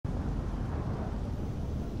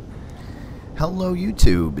Hello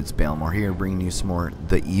YouTube, it's Balimore here bringing you some more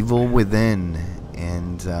The Evil Within,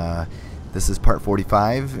 and this is part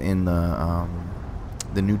 45 in the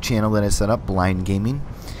new channel that I set up, Blind Gaming.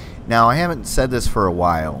 Now I haven't said this for a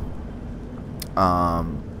while.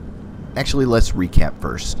 Actually, let's recap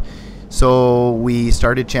first. So we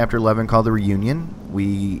started chapter 11 called The Reunion.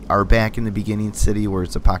 We are back in the beginning city where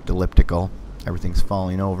it's apocalyptical. Everything's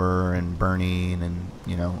falling over and burning and,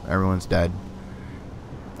 you know, everyone's dead.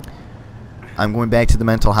 I'm going back to the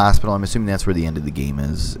mental hospital. I'm assuming that's where the end of the game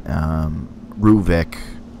is. Ruvik,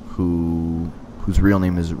 whose real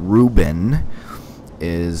name is Ruben,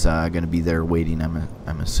 is going to be there waiting.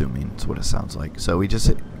 I'm assuming that's what it sounds like. So we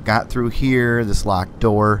just got through here, this locked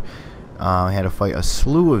door. I had to fight a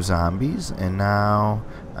slew of zombies, and now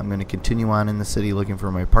I'm going to continue on in the city looking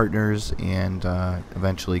for my partners and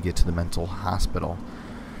eventually get to the mental hospital.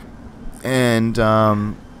 And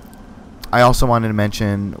I also wanted to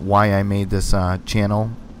mention why I made this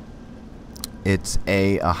channel. It's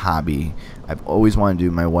a hobby. I've always wanted to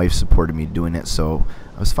do. My wife supported me doing it, so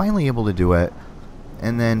I was finally able to do it.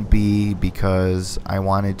 And then B, because I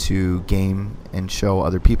wanted to game and show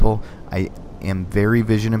other people. I am very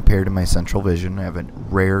vision impaired in my central vision. I have a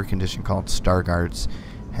rare condition called Stargardt's,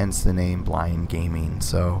 hence the name Blind Gaming.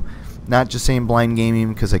 So not just saying Blind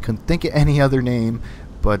Gaming because I couldn't think of any other name,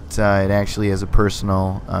 but it actually has a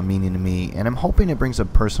personal meaning to me, and I'm hoping it brings a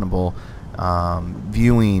personable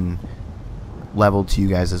viewing level to you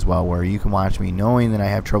guys as well, where you can watch me knowing that I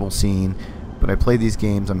have trouble seeing, but I play these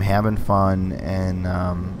games, I'm having fun, and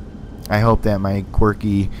I hope that my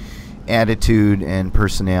quirky attitude and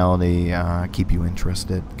personality keep you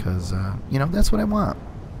interested, because you know, that's what I want.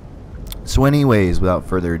 So anyways, without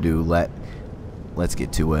further ado, let's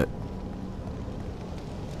get to it.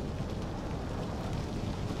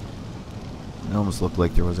 It almost looked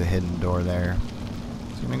like there was a hidden door there.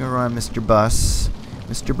 So I'm gonna go run Mr. Bus,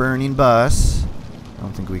 Mr. Burning Bus. I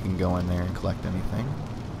don't think we can go in there and collect anything.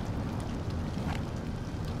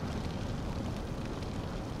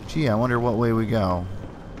 Gee, I wonder what way we go.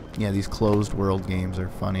 Yeah, these closed world games are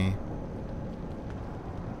funny.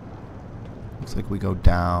 Looks like we go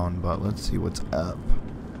down, but let's see what's up.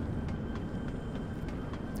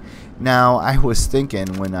 Now, I was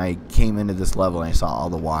thinking when I came into this level and I saw all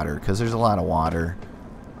the water, because there's a lot of water,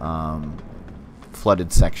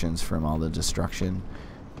 flooded sections from all the destruction,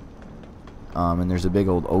 and there's a big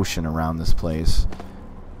old ocean around this place.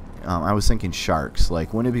 I was thinking sharks.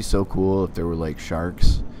 Like, wouldn't it be so cool if there were, like,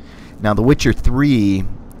 sharks? Now, The Witcher 3,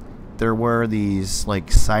 there were these,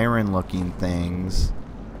 like, siren-looking things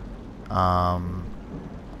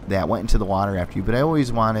that went into the water after you, but I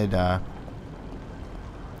always wanted...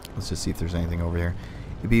 let's just see if there's anything over here.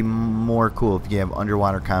 It'd be more cool if you have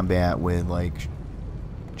underwater combat with like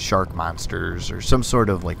shark monsters or some sort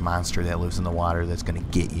of like monster that lives in the water that's gonna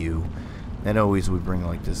get you. That always would bring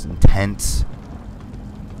like this intense,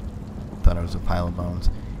 thought it was a pile of bones,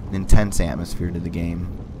 an intense atmosphere to the game.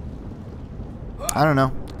 I don't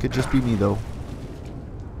know. Could just be me though.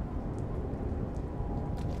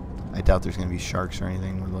 I doubt there's gonna be sharks or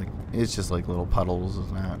anything with like, it's just like little puddles.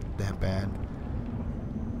 It's not that bad.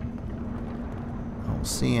 I don't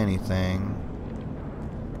see anything.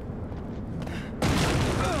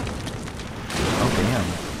 Oh, damn.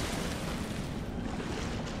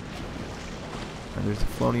 Oh, there's a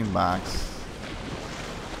floating box.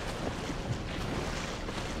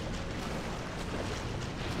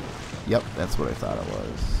 Yep, that's what I thought it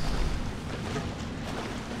was.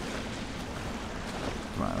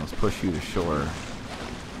 Come on, let's push you to shore.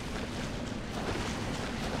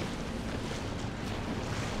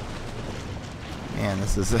 Man,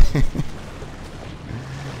 this is get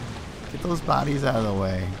those bodies out of the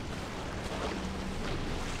way.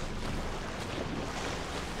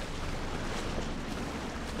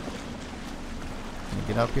 Can you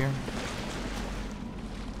get up here?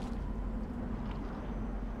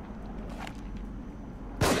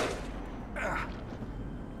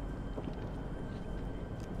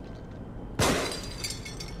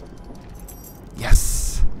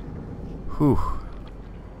 Yes! Whew.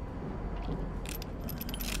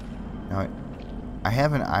 Now, I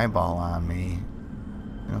have an eyeball on me.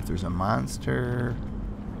 I don't know if there's a monster,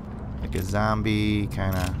 like a zombie,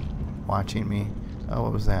 kind of watching me. Oh,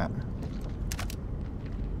 what was that?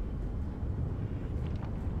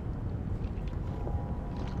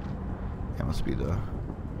 That must be the...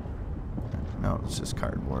 No, it's just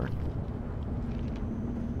cardboard.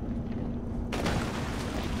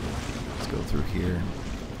 Let's go through here.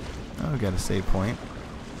 Oh, we got a save point.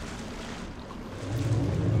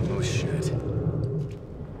 Oh, shit.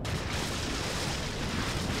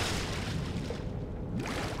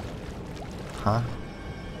 Huh?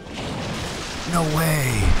 No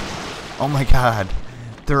way! Oh my god.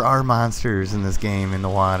 There are monsters in this game in the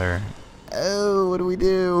water. Oh, what do we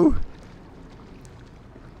do?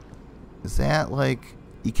 Is that like...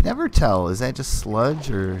 You can never tell. Is that just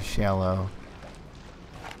sludge or shallow?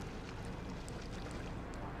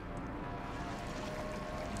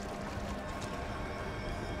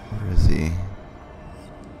 Where is he?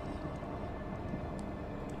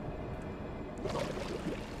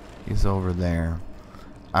 He's over there.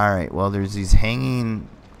 Alright, well there's these hanging...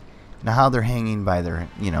 Now how they're hanging by their...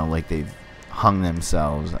 You know, like they've hung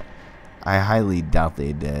themselves. I highly doubt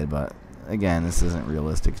they did, but again, this isn't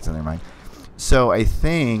realistic. It's in their mind. So I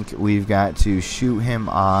think we've got to shoot him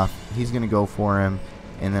off. He's going to go for him,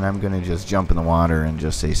 and then I'm going to just jump in the water and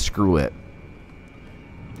just say screw it.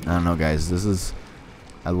 I don't know, guys. This is...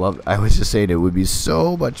 I was just saying it would be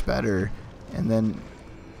so much better. And then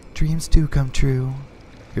dreams do come true.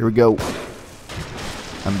 Here we go.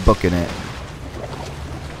 I'm booking it.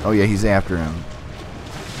 Oh yeah, he's after him.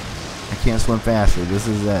 I can't swim faster. This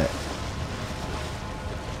is it.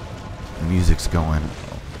 The music's going.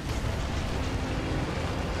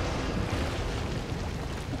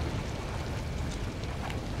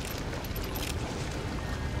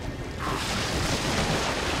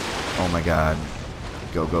 Oh my god.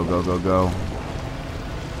 Go, go, go, go, go.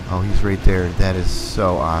 Oh, he's right there. That is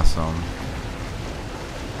so awesome.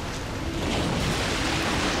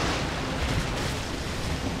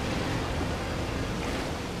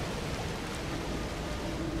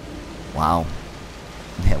 Wow.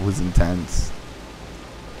 That was intense.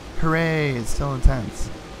 Hooray, it's still intense.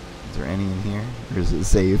 Is there any in here? Or is it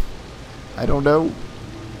safe? I don't know.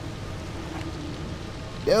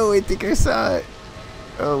 No, I think I saw it.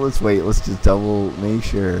 Oh, let's wait. Let's just double make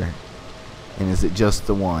sure. And is it just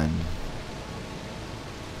the one?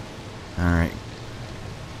 Alright.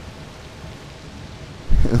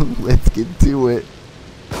 Let's get to it.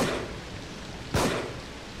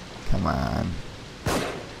 Come on.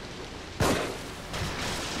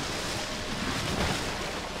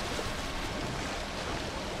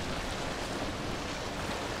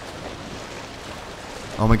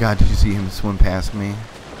 Oh my god, did you see him swim past me?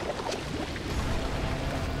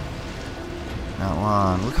 Not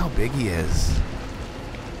long. Look how big he is.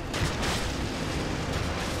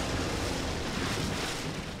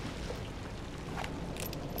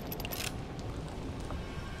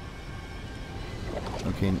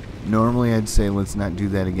 Okay, normally I'd say let's not do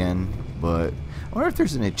that again, but I wonder if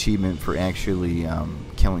there's an achievement for actually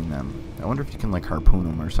killing them. I wonder if you can like harpoon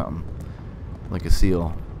them or something. Like a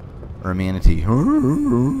seal. Or a manatee.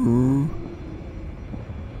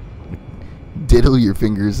 Diddle your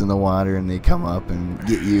fingers in the water and they come up and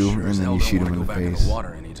get you, sure, and then you shoot them in the face.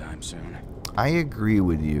 Water anytime soon. I agree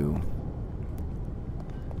with you.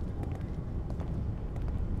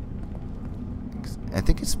 I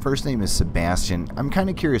think his first name is Sebastian. I'm kind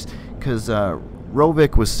of curious because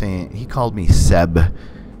Ruvik was saying, he called me Seb.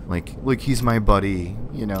 Like he's my buddy,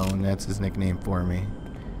 you know, and that's his nickname for me.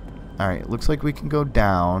 Alright, looks like we can go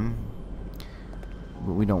down.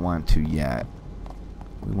 But we don't want to yet.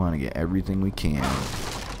 We want to get everything we can.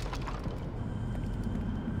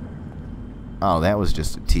 Oh, that was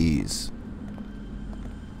just a tease.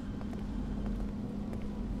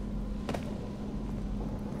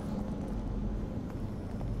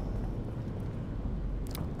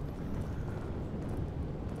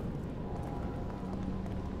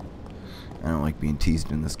 I don't like being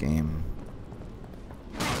teased in this game.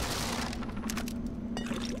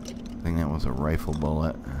 I think that was a rifle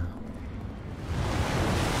bullet.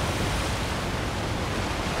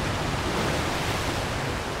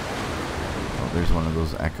 Oh, there's one of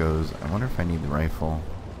those echoes. I wonder if I need the rifle.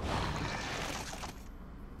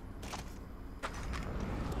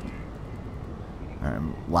 Alright,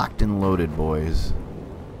 I'm locked and loaded, boys.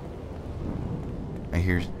 I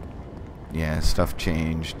hear... Yeah, stuff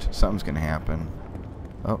changed. Something's gonna happen.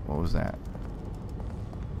 Oh, what was that?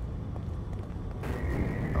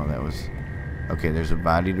 Oh, that was... Okay, there's a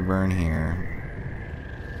body to burn here.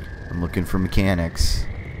 I'm looking for mechanics.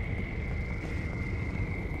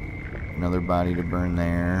 Another body to burn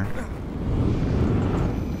there.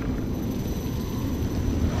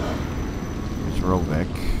 There's Ruvik.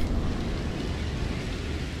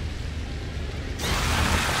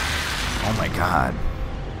 Oh my god.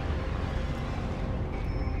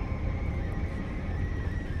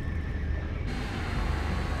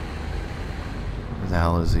 Where the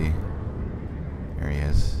hell is he? There he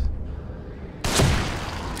is.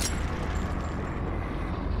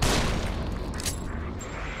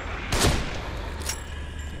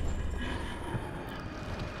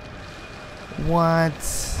 What?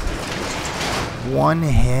 1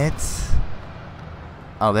 hit?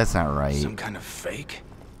 Oh, that's not right. Some kind of fake?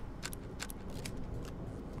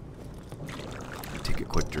 Take a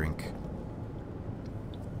quick drink.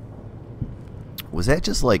 Was that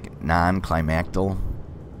just like non-climactal?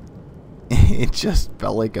 It just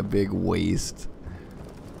felt like a big waste.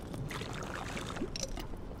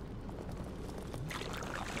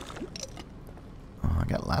 Oh, I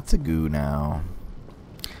got lots of goo now.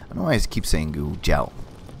 I don't know why I keep saying goo. Gel.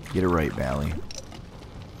 Get it right, Bally.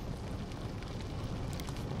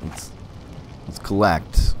 Let's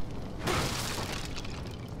collect.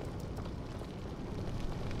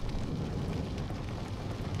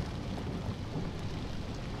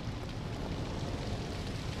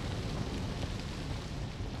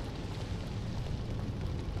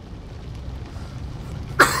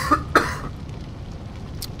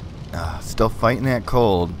 Still fighting that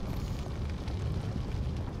cold.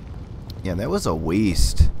 Yeah, that was a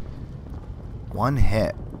waste. 1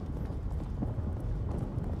 hit.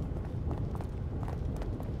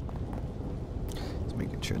 Just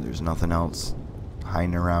making sure there's nothing else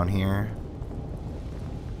hiding around here.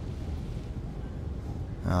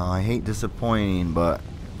 Oh, I hate disappointing, but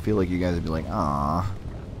I feel like you guys would be like, "Aw,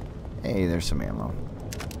 hey, there's some ammo."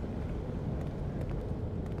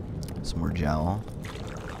 Some more gel.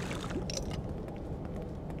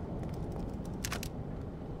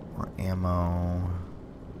 More ammo.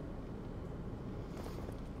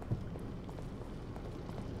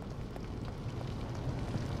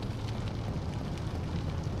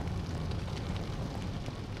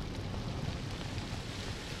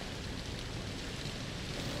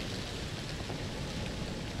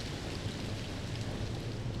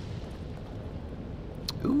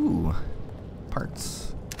 Ooh,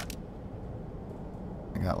 parts.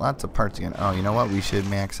 I got lots of parts again. Oh, you know what? We should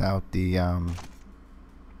max out the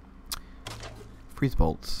freeze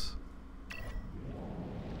bolts.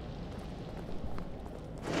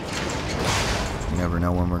 You never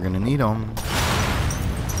know when we're gonna need them.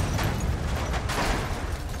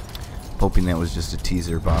 Hoping that was just a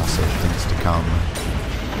teaser boss of things to come.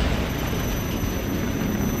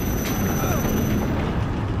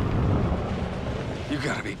 You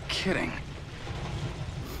gotta be kidding.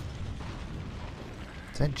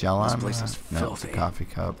 Is that gel on? This place is No, it's a filthy. coffee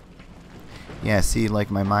cup. Yeah, see,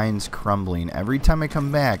 like my mind's crumbling. Every time I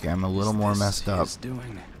come back, I'm a little more messed up. Is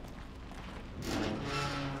doing?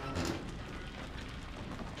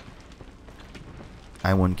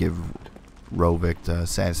 I wouldn't give Ruvik the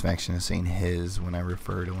satisfaction of saying his when I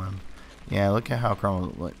refer to him. Yeah, look at how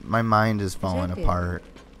crumbled. My mind is falling apart.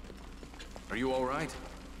 Are you all right?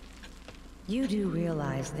 You do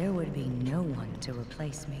realize there would be no one to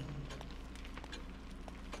replace me.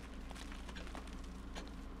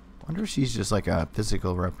 Wonder if she's just like a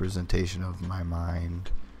physical representation of my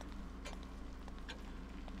mind.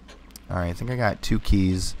 Alright, I think I got 2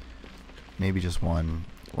 keys. Maybe just 1.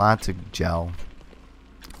 Lots of gel.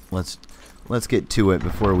 Let's get to it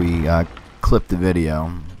before we clip the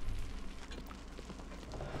video.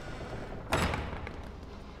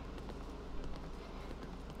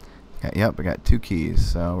 Yep, I got 2 keys.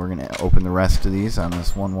 So we're gonna open the rest of these on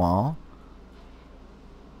this one wall.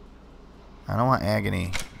 I don't want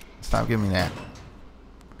agony. Stop giving me that.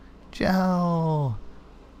 Gel.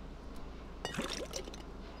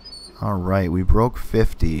 Alright, we broke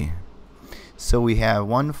 50. So we have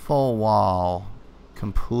 1 full wall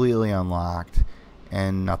completely unlocked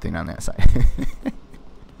and nothing on that side.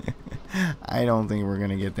 I don't think we're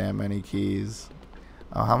gonna get that many keys.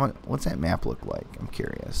 Oh, how much? What's that map look like? I'm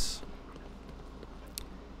curious.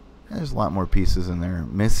 There's a lot more pieces in there.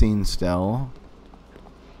 Missing still.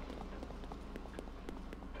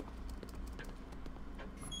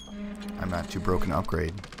 I'm not too broken to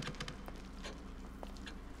upgrade.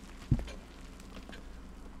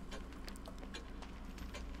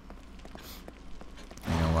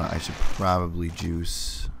 You know what? I should probably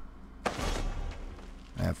juice.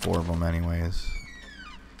 I have 4 of them anyways.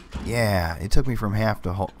 Yeah, it took me from half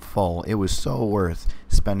to full. It was so worth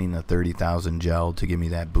spending the 30,000 gel to give me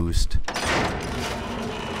that boost.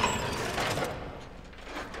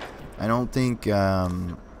 I don't think,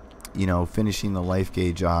 you know, finishing the life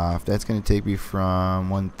gauge off, that's going to take me from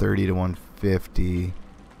 130 to 150.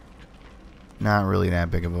 Not really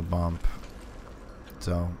that big of a bump.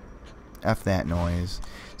 So, F that noise.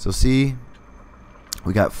 So, see,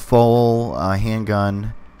 we got full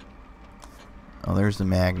handgun. Oh, there's the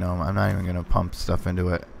Magnum. I'm not even going to pump stuff into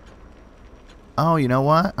it. Oh, you know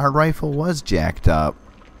what? Our rifle was jacked up.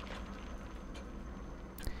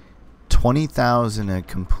 20,000 to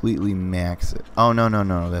completely max it. Oh, no, no,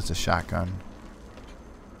 no. That's a shotgun.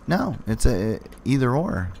 No, it's a either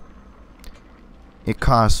or. It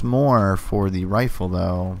costs more for the rifle,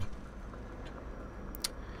 though.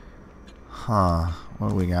 Huh. What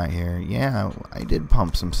do we got here? Yeah, I did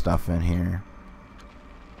pump some stuff in here.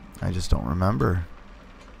 I just don't remember.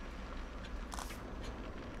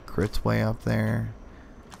 Crit's way up there.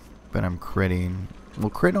 But I'm critting. Well,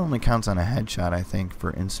 crit only counts on a headshot, I think,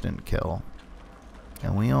 for instant kill.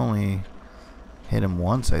 And we only hit him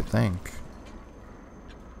once, I think.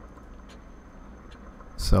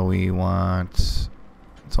 So we want...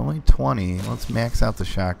 It's only 20. Let's max out the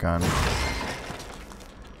shotgun.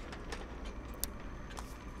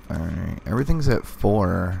 Alright. Everything's at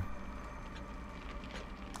 4.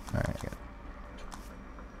 Alright.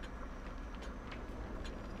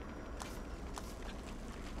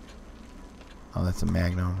 Oh, that's a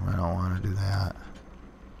Magnum. I don't want to do that.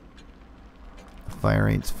 Fire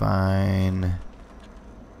rate's fine.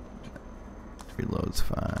 Reload's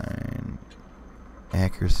fine.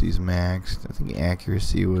 Accuracy's maxed. I think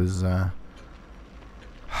accuracy was I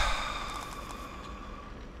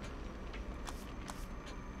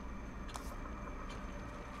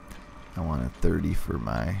want a 30 for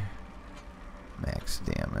my max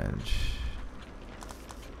damage.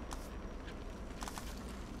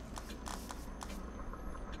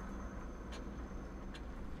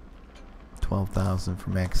 $12,000 for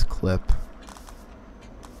max clip.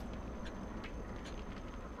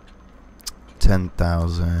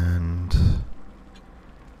 10,000.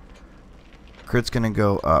 Crit's gonna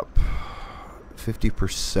go up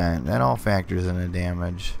 50%. That all factors in the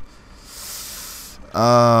damage.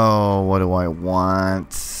 Oh, what do I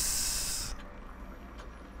want?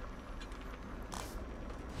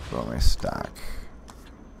 Throw my stock.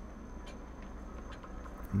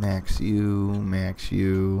 Max you, max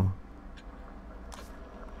you,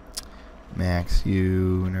 max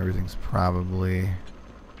you, and everything's probably.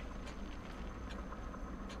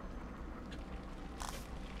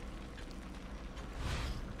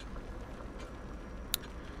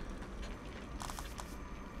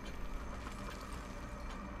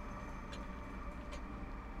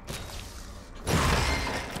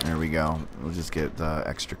 There we go. We'll just get the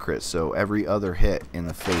extra crit. So every other hit in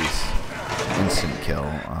the face, instant kill.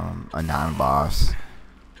 A non-boss.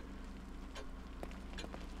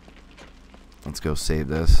 Let's go save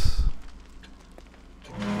this.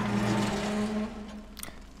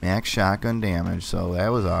 Max shotgun damage. So that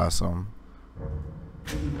was awesome.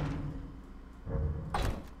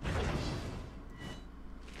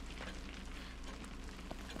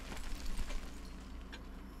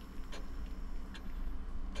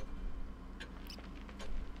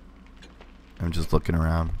 I'm just looking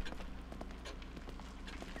around.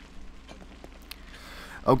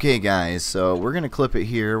 Okay, guys, so we're gonna clip it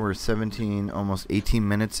here. We're 17, almost 18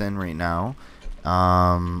 minutes in right now.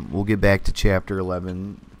 We'll get back to chapter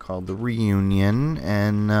 11 called The Reunion,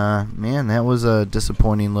 and man, that was a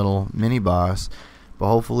disappointing little mini boss, but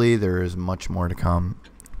hopefully there is much more to come.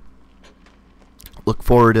 Look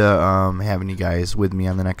forward to having you guys with me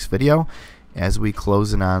on the next video as we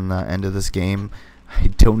close in on the end of this game. I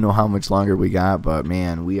don't know how much longer we got, but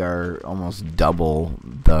man, we are almost double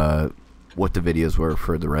what the videos were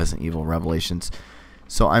for the Resident Evil Revelations.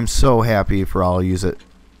 So I'm so happy for all of you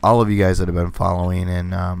guys that have been following,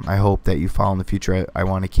 and I hope that you follow in the future. I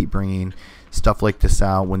want to keep bringing stuff like this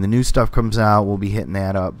out. When the new stuff comes out, we'll be hitting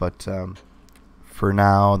that up, but for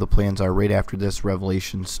now, the plans are right after this,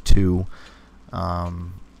 Revelations 2,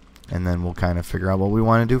 and then we'll kind of figure out what we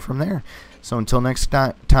want to do from there. So until next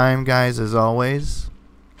time, guys, as always,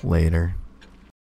 later.